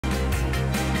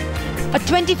A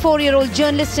 24-year-old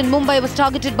journalist in Mumbai was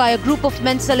targeted by a group of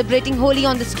men celebrating Holi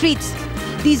on the streets.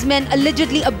 These men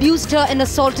allegedly abused her and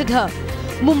assaulted her.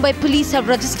 Mumbai police have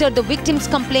registered the victim's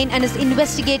complaint and is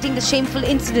investigating the shameful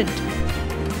incident.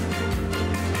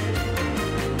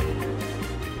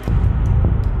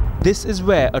 This is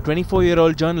where a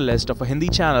 24-year-old journalist of a Hindi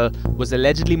channel was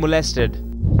allegedly molested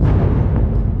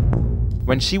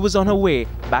when she was on her way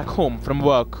back home from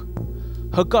work.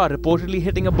 Her car reportedly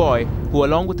hitting a boy who,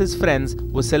 along with his friends,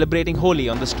 was celebrating Holi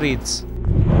on the streets.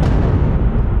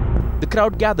 The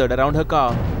crowd gathered around her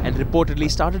car and reportedly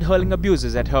started hurling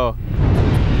abuses at her.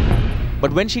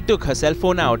 But when she took her cell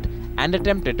phone out and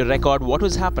attempted to record what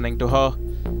was happening to her,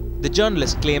 the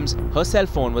journalist claims her cell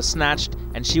phone was snatched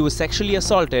and she was sexually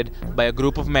assaulted by a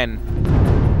group of men.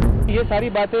 ये सारी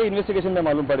बातें investigation में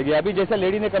मालूम पड़ेगी. अभी जैसा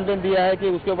lady ने complaint दिया है कि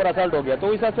उसके ऊपर असल्ट हो गया, तो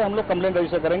इस हिसाब से हम लोग कंप्लेंट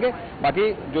रजिस्टर करेंगे.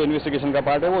 बाकी जो इन्वेस्टिगेशन का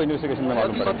पार्ट है वो इन्वेस्टिगेशन में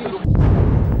मालूम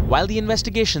पड़ेगा. While the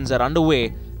investigations are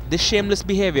underway, this shameless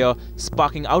behavior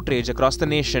sparking outrage across the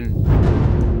nation.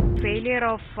 Failure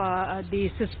of the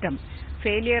system,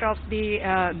 failure of the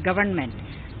government.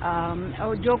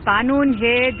 जो कानून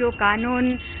है, जो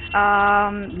कानून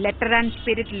लेटर एंड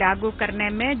स्पिरिट लागू करने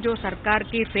में जो सरकार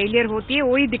की फेलियर होती है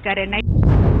वही दिखा रहे नहीं.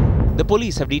 The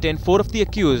police have detained 4 of the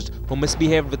accused who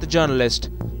misbehaved with the journalist,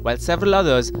 while several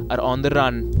others are on the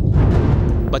run.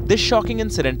 But this shocking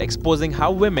incident exposing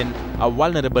how women are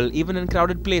vulnerable even in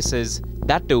crowded places,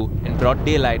 that too in broad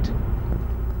daylight.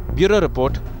 Bureau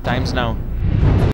Report, Times Now.